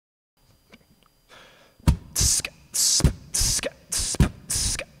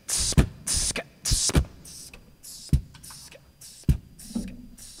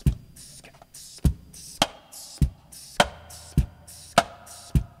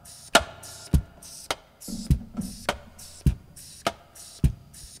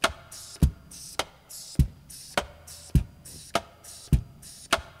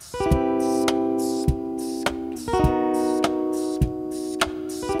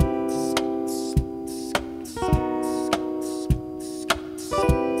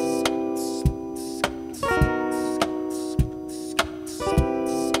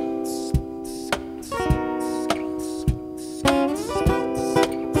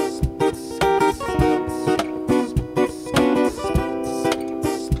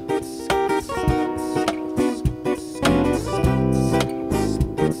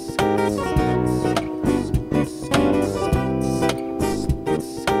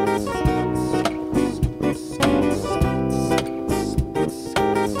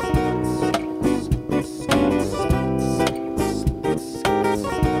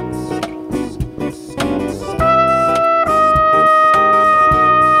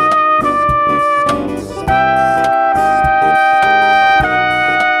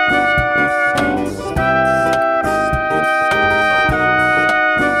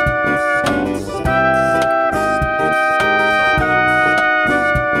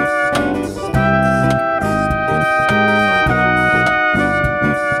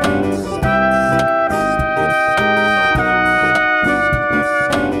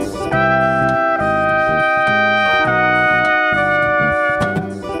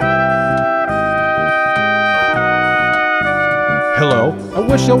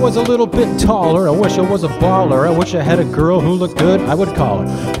wish I was a little bit taller. I wish I was a baller. I wish I had a girl who looked good, I would call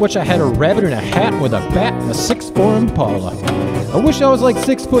her. Wish I had a rabbit in a hat with a bat and a 6'4" Impala. I wish I was like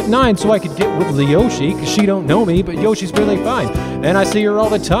 6'9" so I could get with the Yoshi, cause she don't know me, but Yoshi's really fine. And I see her all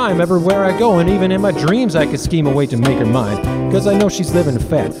the time, everywhere I go, and even in my dreams I could scheme a way to make her mine. Cause I know she's living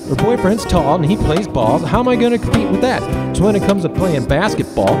fat. Her boyfriend's tall and he plays ball. How am I gonna compete with that? So when it comes to playing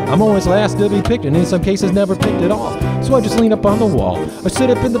basketball, I'm always last to be picked, and in some cases never picked at all. So I just lean up on the wall, or sit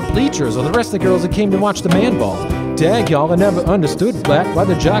up in the bleachers, or the rest of the girls that came to watch the man ball. Dag y'all, I never understood flat why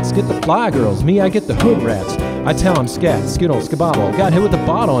the jocks get the fly girls, me I get the hood rats. I tell 'em scat, skittle, skabobble, got hit with a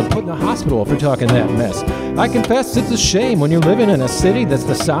bottle and put in the hospital for talking that mess. I confess it's a shame when you're living in a city that's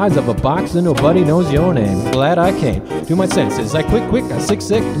the size of a box and nobody knows your name. Glad I came to my senses. I quick, I sick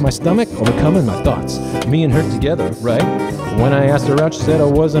to my stomach, overcoming my thoughts. Me and her together, right? When I asked her out, she said I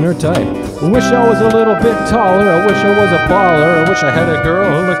wasn't her type. I wish I was a little bit taller. I wish I was a baller. I wish I had a girl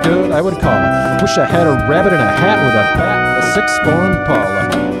who looked good, I would call her. Wish I had a rabbit in a hat with a bat, a 6'4" Impala.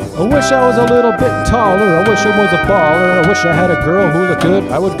 I wish I was a little bit taller. I wish I was a baller. I wish I had a girl who looked good,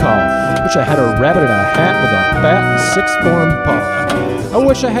 I would call her. Wish I had a rabbit in a hat with a bat and a 6'4" Impala. I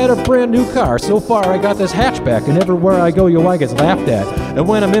wish I had a brand new car. So far I got this hatchback, and everywhere I go yo I gets laughed at. And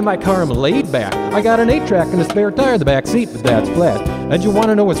when I'm in my car I'm laid back. I got an 8-track and a spare tire in the back seat, but that's flat. And you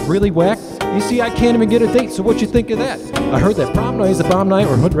wanna know what's really whack? You see, I can't even get a date, so what you think of that? I heard that prom night is a bomb night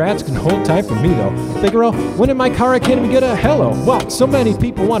where hood rats can hold tight for me though. Figaro, when in my car I can't even get a hello. Wow, so many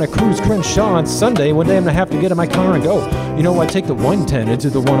people want to cruise Crenshaw on Sunday one day I'm gonna have to get in my car and go. You know, I take the 110 into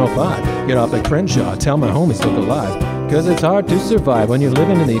the 105, get off at Crenshaw, tell my homies look alive. Cause it's hard to survive when you're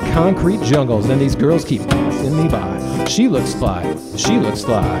living in the concrete jungles and these girls keep passing me by. She looks fly, she looks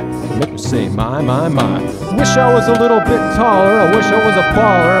fly, make me say my. Wish I was a little bit taller, I wish I was a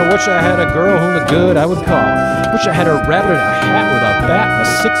baller. I wish I had a girl who looked good, I would call her. Wish I had a rabbit in a hat with a bat and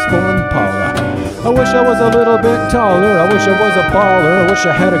a 6'4" Impala. I wish I was a little bit taller, I wish I was a baller. I wish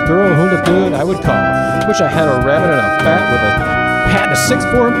I had a girl who looked good, I would call her. Wish I had a rabbit in a bat with a hat and a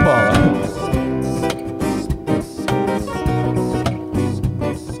 6'4" Impala.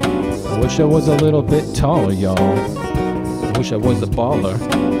 I wish I was a little bit taller, y'all. I wish I was a baller.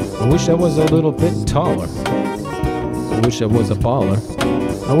 I wish I was a little bit taller. I wish I was a baller.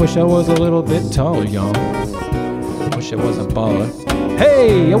 I wish I was a little bit taller, y'all. I wish I was a baller.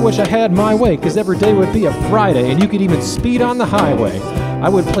 Hey, I wish I had my way, cause every day would be a Friday and you could even speed on the highway. I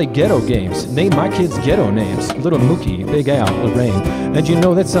would play ghetto games, name my kids ghetto names. Little Mookie, Big Al, Lorraine, and you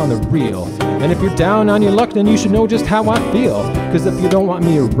know that sounded real. And if you're down on your luck, then you should know just how I feel. Cause if you don't want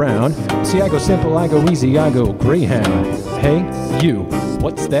me around, see I go simple, I go easy, I go Greyhound. Hey, you,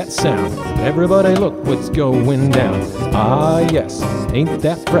 what's that sound? Everybody look what's going down. Ah yes, ain't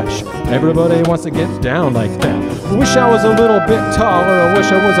that fresh? Everybody wants to get down like that. Wish I was a little bit taller, I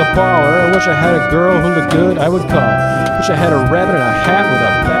wish I was a baller. I wish I had a girl who looked good, I would call. Wish I had a rabbit in a hat with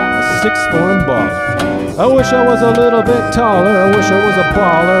a bat, a 6'4" Baller. I wish I was a little bit taller, I wish I was a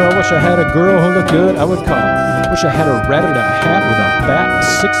baller. I wish I had a girl who looked good, I would call. Wish I had a rabbit in a hat with a bat, a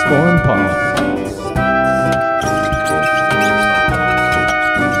 6'4" Impala.